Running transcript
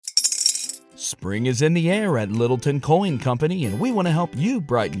Spring is in the air at Littleton Coin Company, and we want to help you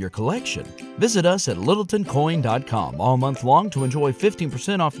brighten your collection. Visit us at littletoncoin.com all month long to enjoy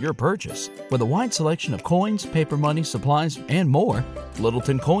 15% off your purchase. With a wide selection of coins, paper money, supplies, and more,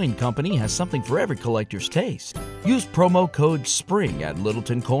 Littleton Coin Company has something for every collector's taste. Use promo code SPRING at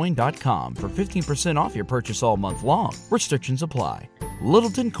littletoncoin.com for 15% off your purchase all month long. Restrictions apply.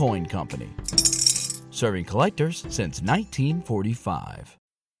 Littleton Coin Company. Serving collectors since 1945.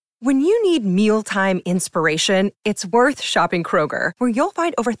 When you need mealtime inspiration, it's worth shopping Kroger, where you'll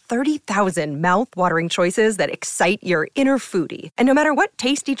find over 30,000 mouth-watering choices that excite your inner foodie. And no matter what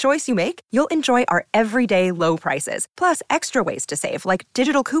tasty choice you make, you'll enjoy our everyday low prices, plus extra ways to save, like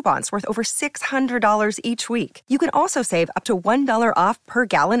digital coupons worth over $600 each week. You can also save up to $1 off per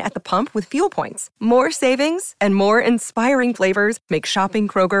gallon at the pump with fuel points. More savings and more inspiring flavors make shopping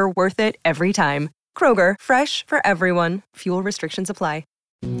Kroger worth it every time. Kroger, fresh for everyone. Fuel restrictions apply.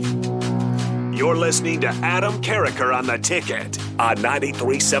 You're listening to Adam Carriker on The Ticket on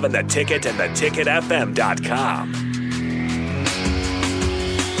 93.7 The Ticket and theticketfm.com.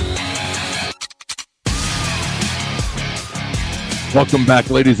 Welcome back,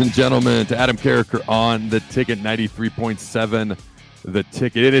 ladies and gentlemen, to Adam Carriker on The Ticket, 93.7 The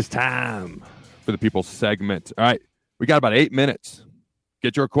Ticket. It is time for the People segment. All right, we got about 8 minutes.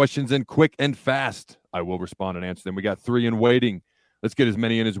 Get your questions in quick and fast. I will respond and answer them. We got 3 in waiting. Let's get as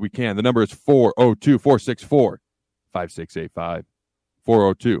many in as we can. The number is 402-464-5685.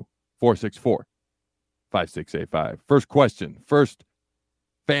 402-464-5685. First question. First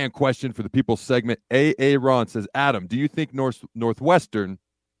fan question for the People segment. A.A. Ron says, Adam, do you think Northwestern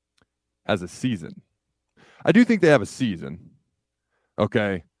has a season? I do think they have a season.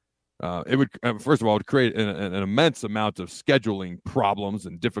 Okay. It would, first of all, it would create an immense amount of scheduling problems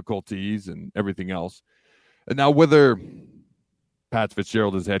and difficulties and everything else. And now whether Pat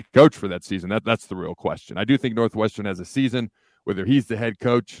Fitzgerald is head coach for that season, that's the real question. I do think Northwestern has a season. Whether he's the head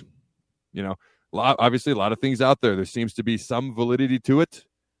coach, obviously a lot of things out there. There seems to be some validity to it.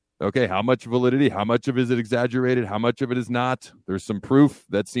 Okay, how much validity? How much of it is it exaggerated? How much of it is not? There's some proof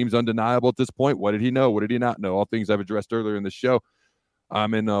that seems undeniable at this point. What did he know? What did he not know? All things I've addressed earlier in the show.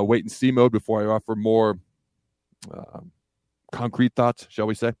 I'm in wait and see mode before I offer more concrete thoughts, shall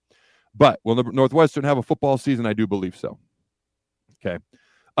we say. But will Northwestern have a football season? I do believe so. Okay.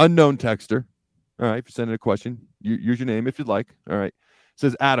 Unknown texter. All right. If you're sending a question, use your name if you'd like. All right.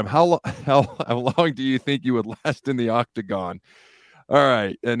 Says, Adam, how long do you think you would last in the octagon? All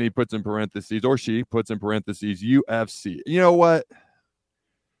right. And he puts in parentheses, or she puts in parentheses, UFC. You know what?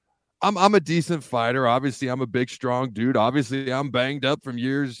 I'm a decent fighter. Obviously, I'm a big, strong dude. Obviously, I'm banged up from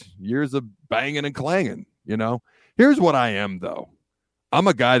years of banging and clanging, Here's what I am, though. I'm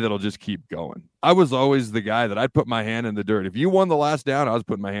a guy that'll just keep going. I was always the guy that I'd put my hand in the dirt. If you won the last down, I was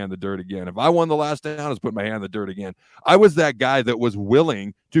putting my hand in the dirt again. If I won the last down, I was putting my hand in the dirt again. I was that guy that was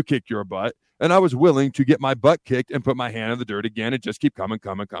willing to kick your butt, and I was willing to get my butt kicked and put my hand in the dirt again and just keep coming.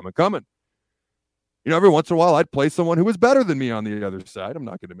 Every once in a while, I'd play someone who was better than me on the other side. I'm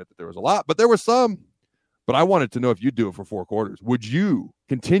not going to admit that there was a lot, but there were some. But I wanted to know if you'd do it for 4 quarters. Would you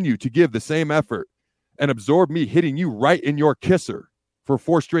continue to give the same effort and absorb me hitting you right in your kisser for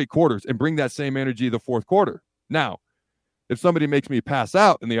 4 straight quarters and bring that same energy the 4th quarter? Now, if somebody makes me pass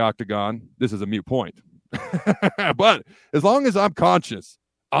out in the octagon, this is a moot point. But as long as I'm conscious,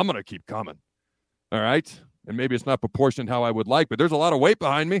 I'm going to keep coming. All right? And maybe it's not proportioned how I would like, but there's a lot of weight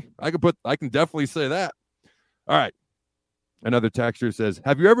behind me. I can definitely say that. All right. Another texter says,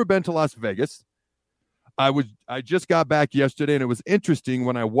 have you ever been to Las Vegas? I just got back yesterday, and it was interesting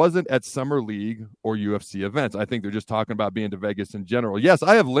when I wasn't at Summer League or UFC events. I think they're just talking about being to Vegas in general. Yes,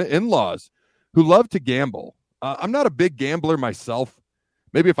 I have in-laws who love to gamble. I'm not a big gambler myself.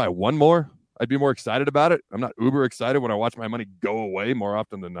 Maybe if I won more, I'd be more excited about it. I'm not uber excited when I watch my money go away more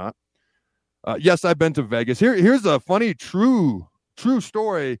often than not. Yes, I've been to Vegas. Here's a funny, true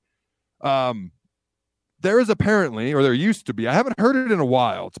story. There is apparently, or there used to be, I haven't heard it in a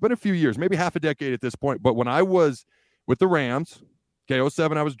while. It's been a few years, maybe half a decade at this point. But when I was with the Rams,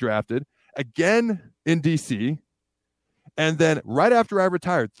 07, I was drafted again in DC. And then right after I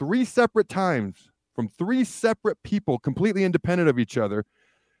retired, 3 separate times from 3 separate people, completely independent of each other,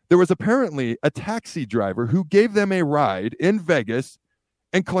 there was apparently a taxi driver who gave them a ride in Vegas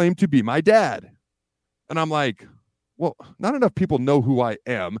and claimed to be my dad. And I'm like, well, not enough people know who I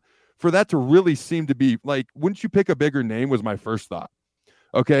am for that to really seem to be like, wouldn't you pick a bigger name was my first thought.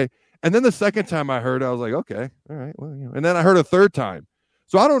 Okay. And then the second time I heard, I was like, okay, all right. Well, and then I heard a third time.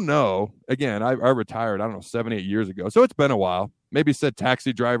 So I don't know. Again, I retired, 7, 8 years ago. So it's been a while. Maybe said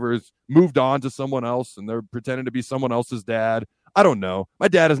taxi drivers moved on to someone else and they're pretending to be someone else's dad. I don't know. My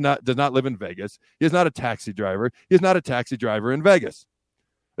dad does not live in Vegas. He is not a taxi driver. He is not a taxi driver in Vegas.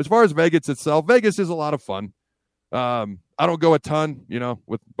 As far as Vegas itself, Vegas is a lot of fun. I don't go a ton,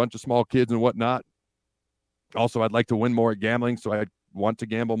 with a bunch of small kids and whatnot. Also, I'd like to win more at gambling, so I want to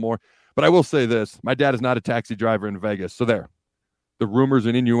gamble more. But I will say this. My dad is not a taxi driver in Vegas. So there. The rumors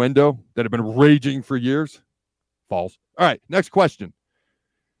and innuendo that have been raging for years, false. All right, next question.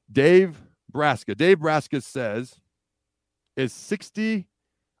 Dave Braska. Dave Braska says, is 60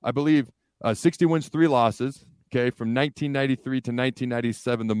 wins, 3 losses, okay, from 1993 to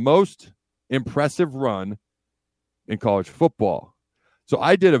 1997, the most impressive run in college football? So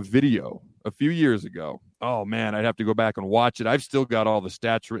I did a video a few years ago. Oh, man, I'd have to go back and watch it. I've still got all the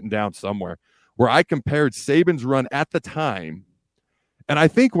stats written down somewhere where I compared Saban's run at the time. And I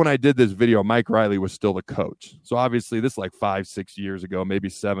think when I did this video, Mike Riley was still the coach. So obviously this is like 5-6 years ago, maybe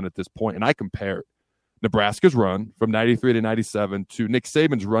 7 at this point. And I compared Nebraska's run from 93 to 97 to Nick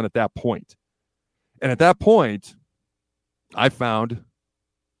Saban's run at that point. And at that point, I found,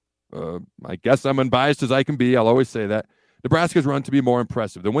 I guess I'm unbiased as I can be. I'll always say that. Nebraska's run to be more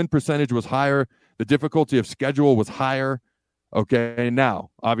impressive. The win percentage was higher. The difficulty of schedule was higher. Okay, now,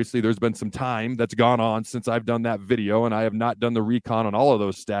 obviously, there's been some time that's gone on since I've done that video, and I have not done the recon on all of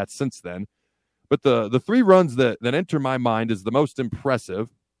those stats since then. But the 3 runs that enter my mind as the most impressive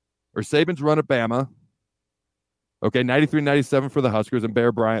are Saban's run at Bama, okay, 93-97 for the Huskers, and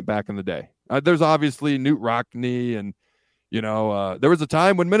Bear Bryant back in the day. There's obviously Newt Rockne, and, there was a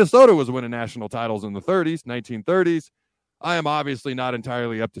time when Minnesota was winning national titles in the 1930s. I am obviously not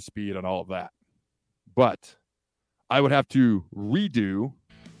entirely up to speed on all of that. But I would have to redo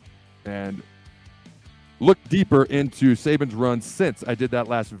and look deeper into Saban's run since I did that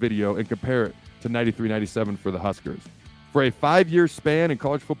last video and compare it to 93-97 for the Huskers. For a 5-year span in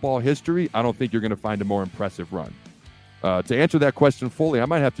college football history, I don't think you're going to find a more impressive run. To answer that question fully, I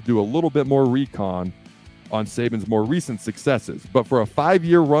might have to do a little bit more recon on Saban's more recent successes. But for a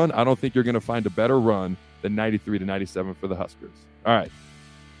 5-year run, I don't think you're going to find a better run than 93-97 for the Huskers. All right.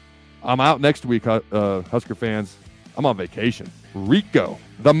 I'm out next week, Husker fans. I'm on vacation. Rico,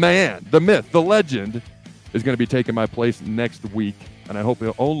 the man, the myth, the legend, is going to be taking my place next week. And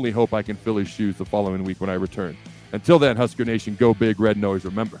I only hope I can fill his shoes the following week when I return. Until then, Husker Nation, go big, red, and always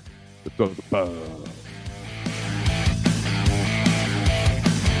remember to throw the ball.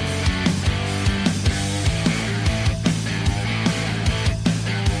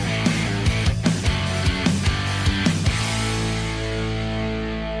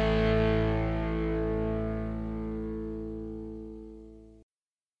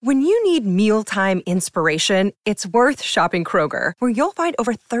 When you need mealtime inspiration, it's worth shopping Kroger, where you'll find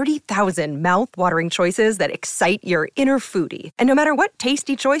over 30,000 mouth-watering choices that excite your inner foodie. And no matter what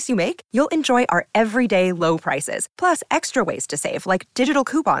tasty choice you make, you'll enjoy our everyday low prices, plus extra ways to save, like digital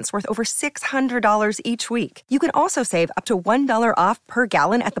coupons worth over $600 each week. You can also save up to $1 off per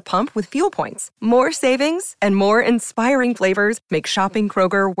gallon at the pump with fuel points. More savings and more inspiring flavors make shopping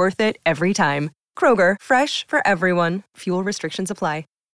Kroger worth it every time. Kroger, fresh for everyone. Fuel restrictions apply.